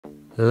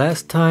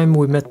Last time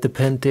we met the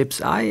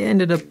PenTips, I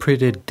ended up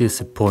pretty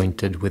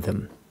disappointed with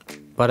them.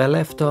 But I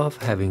left off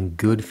having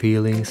good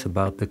feelings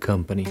about the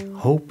company,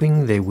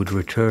 hoping they would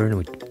return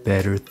with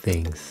better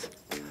things.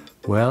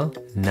 Well,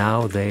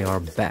 now they are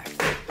back.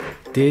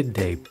 Did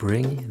they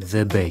bring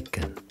the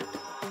bacon?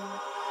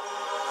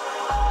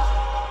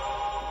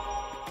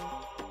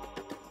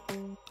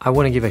 I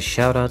want to give a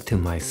shout out to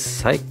my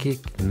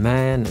psychic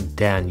man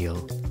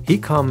Daniel. He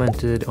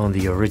commented on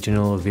the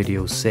original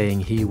video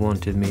saying he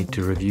wanted me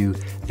to review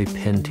the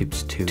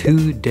PenTips 2.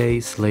 2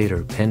 days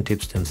later,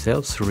 PenTips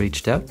themselves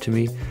reached out to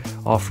me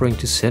offering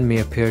to send me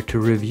a pair to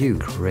review.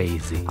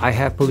 Crazy. I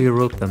happily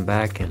wrote them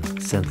back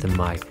and sent them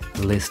my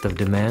list of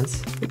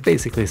demands. It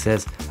basically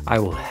says, I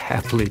will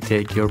happily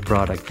take your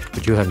product,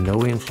 but you have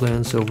no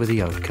influence over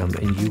the outcome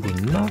and you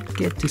will not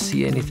get to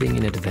see anything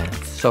in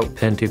advance. So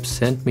PenTips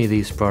sent me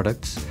these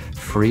products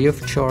free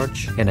of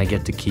charge and I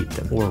get to keep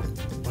them, or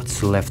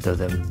what's left of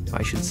them,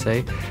 I should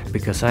say,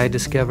 because I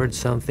discovered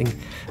something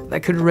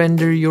that could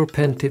render your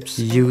PenTips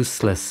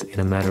useless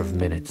in a matter of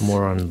minutes.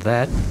 More on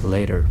that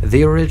later.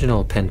 The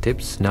original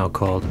PenTips, now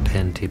called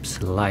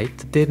PenTips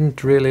Lite,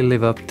 didn't really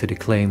live up to the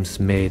claims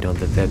made on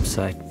the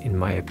website in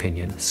my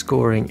opinion,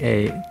 scoring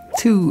a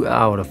 2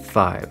 out of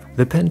 5.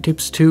 The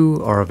PenTips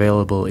 2 are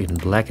available in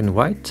black and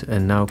white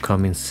and now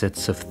come in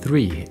sets of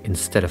 3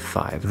 instead of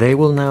 5. They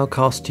will now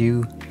cost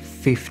you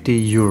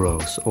 50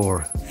 euros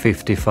or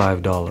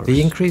 $55.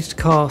 The increased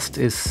cost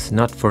is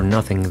not for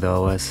nothing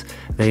though, as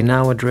they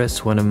now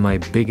address one of my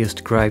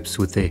biggest gripes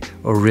with the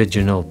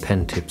original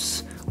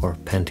PenTips or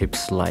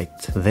PenTips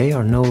Lite. They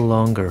are no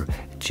longer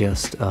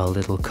just a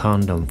little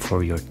condom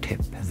for your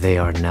tip. They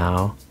are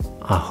now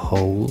a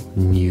whole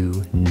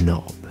new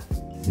knob.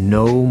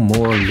 No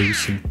more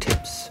losing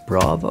tips.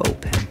 Bravo,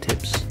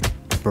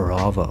 PenTips.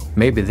 Bravo.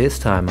 Maybe this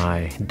time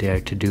I dare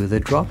to do the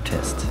drop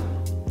test.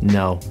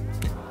 No.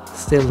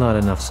 Still not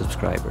enough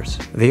subscribers.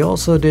 They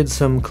also did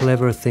some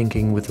clever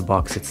thinking with the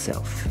box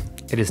itself.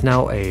 It is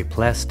now a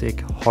plastic,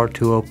 hard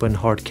to open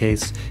hard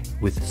case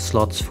with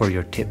slots for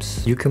your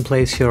tips. You can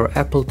place your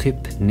Apple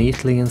tip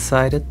neatly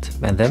inside it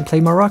and then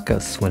play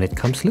maracas when it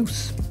comes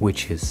loose,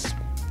 which is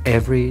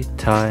every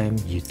time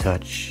you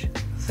touch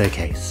the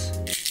case.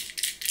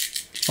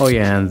 Oh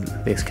yeah, and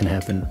this can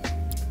happen.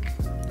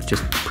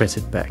 Just press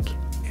it back.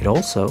 It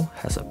also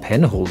has a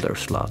pen holder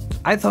slot.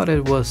 I thought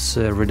it was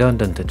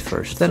redundant at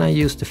first. Then I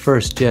used the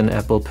first gen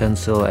Apple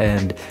Pencil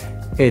and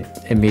it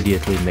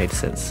immediately made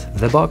sense.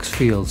 The box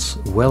feels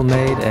well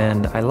made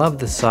and I love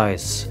the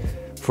size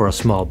for a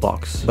small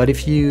box. But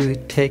if you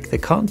take the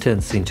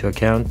contents into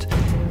account,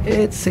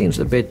 it seems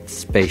a bit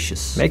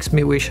spacious. Makes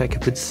me wish I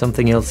could put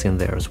something else in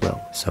there as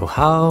well. So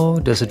how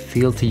does it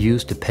feel to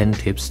use the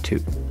PenTips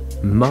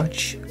 2?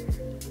 Much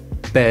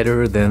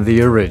better than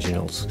the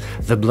originals.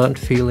 The blunt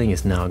feeling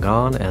is now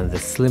gone and the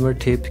slimmer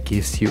tip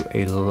gives you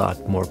a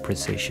lot more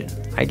precision.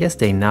 I guess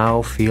they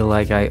now feel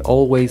like I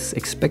always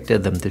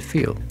expected them to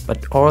feel.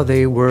 But are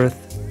they worth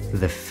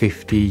the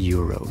 50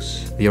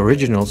 euros? The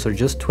originals are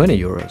just 20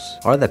 euros.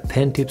 Are the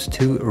PenTips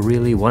 2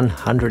 really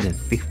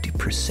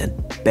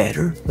 150%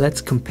 better?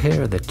 Let's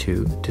compare the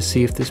two to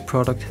see if this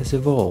product has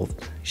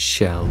evolved,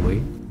 shall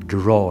we?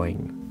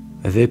 Drawing.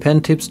 The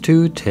PenTips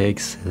 2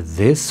 takes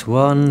this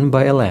one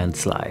by a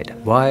landslide.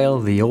 While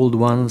the old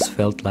ones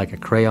felt like a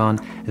crayon,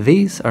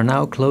 these are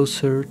now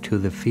closer to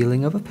the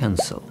feeling of a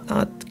pencil.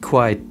 Not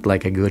quite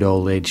like a good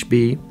old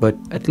HB, but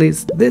at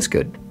least this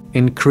good.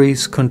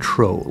 Increase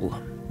control.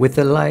 With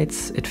the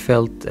lights, it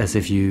felt as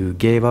if you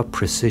gave up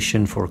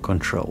precision for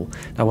control.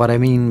 Now what I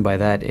mean by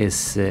that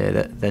is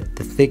that the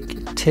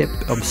thick tip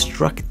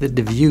obstructed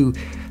the view,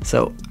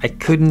 so I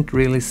couldn't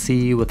really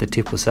see what the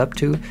tip was up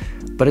to,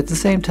 but at the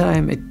same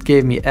time it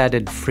gave me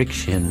added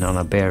friction on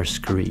a bare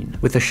screen.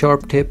 With the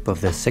sharp tip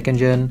of the second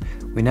gen,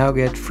 we now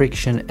get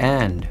friction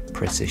and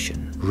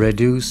precision.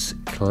 Reduce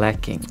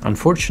clacking.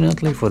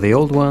 Unfortunately for the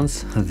old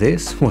ones,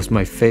 this was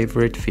my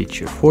favorite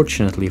feature.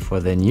 Fortunately for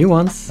the new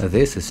ones,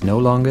 this is no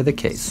longer the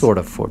case. Sort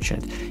of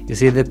fortunate. You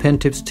see, the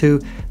PenTips 2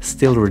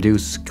 still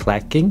reduce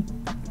clacking.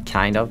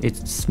 Kind of.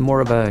 It's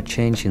more of a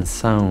change in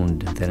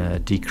sound than a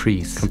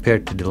decrease.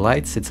 Compared to the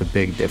lights, it's a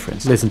big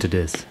difference. Listen to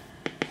this.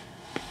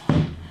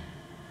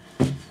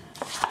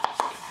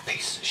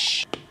 Piece of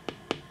shit.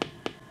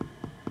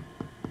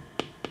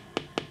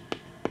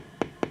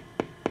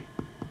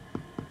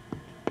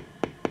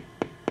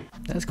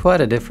 That's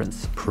quite a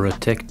difference.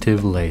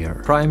 Protective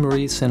layer. Prime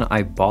reason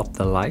I bought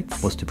the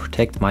lights was to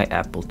protect my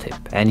Apple tip.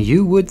 And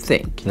you would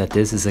think that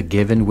this is a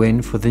given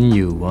win for the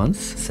new ones,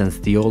 since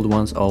the old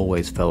ones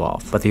always fell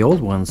off. But the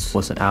old ones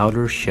was an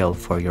outer shell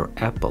for your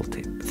Apple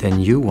tip. The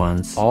new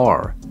ones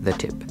are the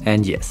tip.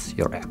 And yes,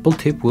 your Apple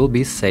tip will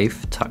be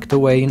safe, tucked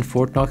away in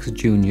Fort Knox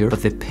Jr.,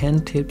 but the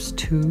PenTips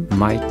 2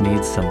 might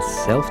need some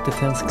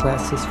self-defense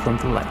classes from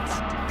the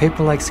lights.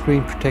 Paper-like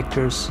screen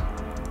protectors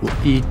will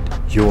eat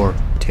your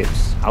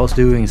tips. I was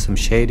doing some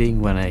shading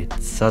when it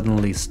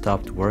suddenly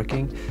stopped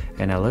working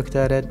and I looked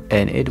at it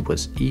and it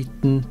was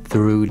eaten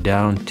through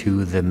down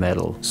to the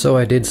metal. So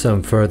I did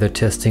some further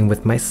testing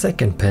with my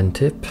second pen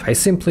tip. I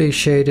simply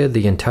shaded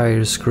the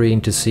entire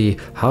screen to see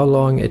how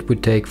long it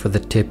would take for the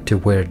tip to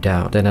wear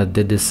down. Then I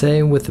did the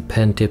same with the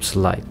PenTips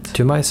Lite.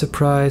 To my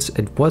surprise,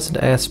 it wasn't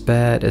as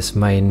bad as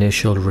my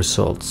initial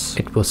results.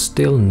 It was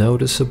still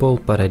noticeable,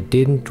 but I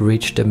didn't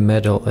reach the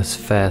metal as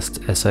fast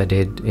as I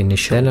did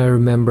initially. Then I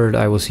remembered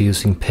I was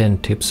using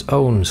PenTips'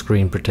 own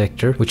screen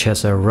protector, which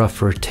has a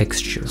rougher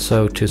texture.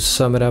 So to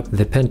sum it up,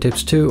 the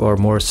PenTips 2 are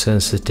more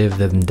sensitive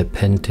than the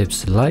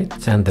PenTips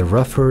Lite, and the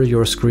rougher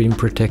your screen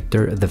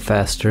protector, the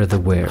faster the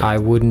wear. I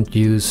wouldn't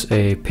use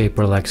a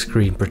paper-like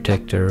screen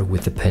protector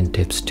with the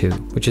PenTips 2,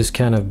 which is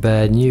kind of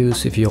bad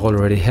news if you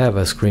already have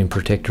a screen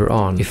protector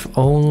on. If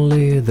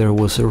only there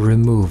was a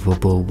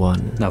removable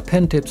one. Now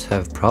PenTips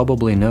have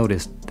probably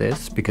noticed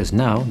this because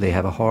now they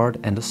have a hard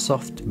and a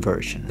soft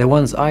version. The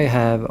ones I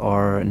have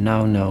are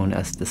now known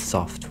as the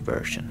soft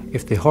version.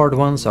 If the hard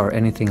ones are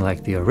anything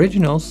like the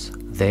originals,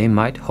 they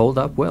might hold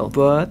up well,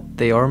 but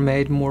they are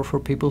made more for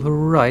people who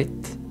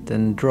write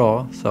than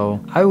draw,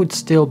 so I would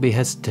still be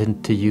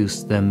hesitant to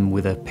use them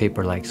with a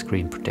paper-like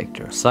screen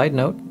protector. Side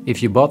note,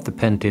 if you bought the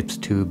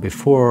PenTips 2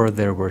 before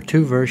there were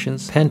two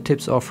versions,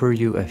 PenTips offer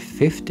you a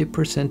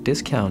 50%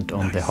 discount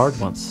on the hard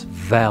ones.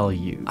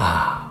 Value.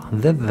 Ah,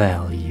 the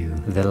value.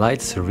 The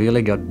lights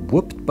really got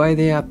whooped by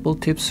the Apple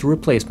Tips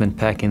replacement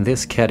pack in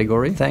this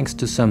category. Thanks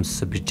to some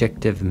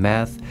subjective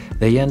math,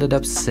 they ended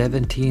up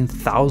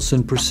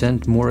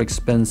 17,000% more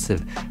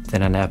expensive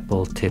than an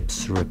Apple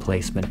Tips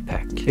replacement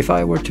pack. If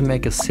I were to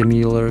make a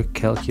similar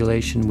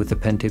calculation with the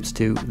PenTips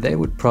 2, they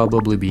would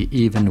probably be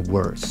even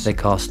worse. They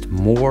cost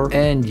more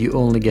and you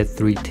only get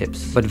 3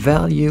 tips. But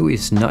value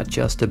is not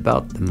just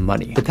about the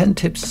money. The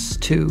PenTips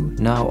 2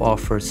 now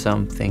offer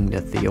something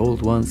that the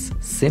old ones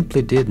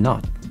simply did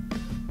not.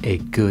 A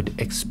good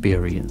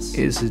experience.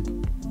 Is it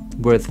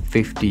worth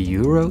 50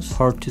 euros?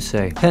 Hard to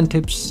say.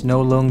 PenTips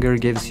no longer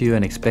gives you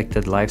an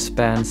expected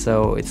lifespan,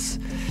 so it's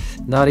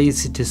not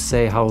easy to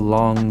say how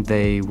long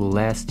they will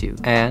last you.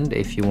 And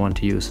if you want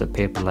to use a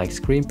paper-like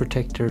screen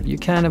protector, you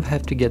kind of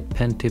have to get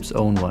PenTips'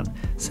 own one,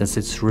 since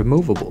it's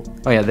removable.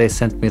 Oh yeah, they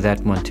sent me that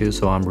one too,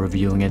 so I'm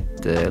reviewing it.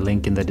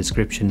 Link in the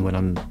description when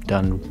I'm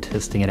done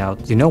testing it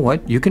out. You know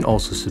what? You can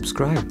also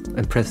subscribe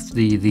and press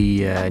the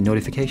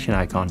notification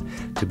icon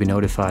to be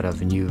notified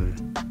of new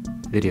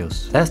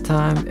videos. Last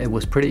time it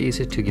was pretty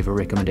easy to give a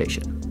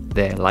recommendation.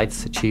 The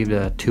lights achieved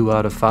a 2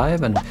 out of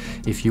 5, and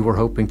if you were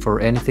hoping for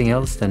anything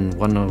else than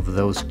one of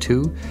those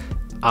two,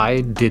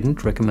 I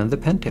didn't recommend the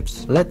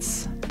PenTips.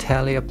 Let's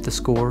tally up the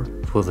score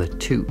for the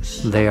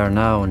 2s. They are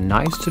now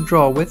nice to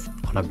draw with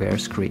on a bare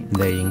screen.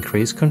 They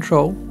increase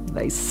control,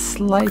 they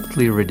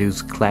slightly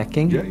reduce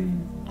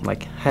clacking,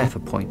 like half a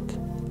point.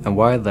 And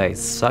while they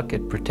suck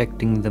at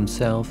protecting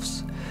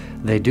themselves,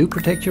 they do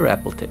protect your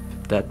Apple tip.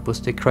 That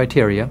was the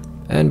criteria.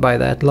 And by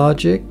that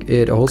logic,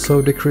 it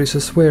also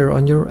decreases wear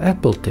on your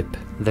Apple tip.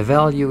 The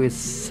value is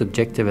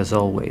subjective as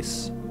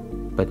always,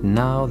 but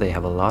now they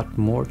have a lot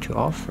more to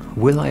offer.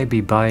 Will I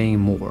be buying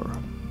more?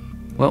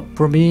 Well,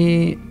 for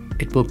me,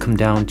 it will come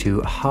down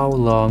to how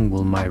long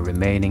will my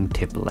remaining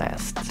tip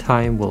last.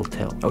 Time will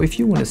tell. Now, if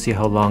you want to see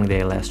how long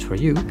they last for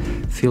you,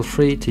 feel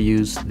free to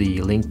use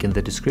the link in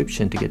the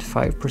description to get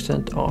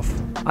 5% off.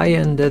 I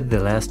ended the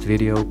last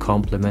video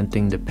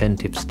complimenting the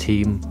PenTips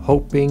team,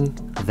 hoping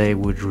they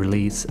would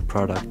release a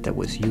product that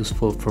was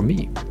useful for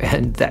me.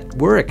 And that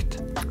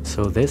worked!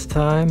 So this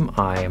time,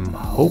 I'm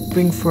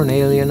hoping for an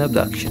alien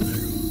abduction.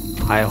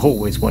 I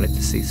always wanted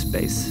to see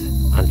space.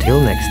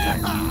 Until next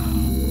time.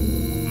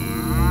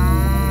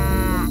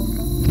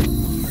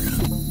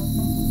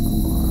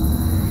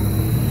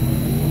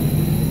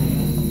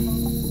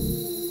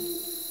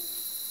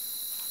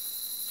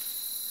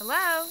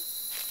 Hello?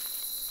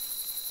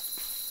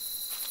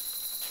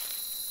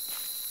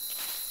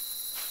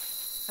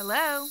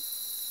 Hello?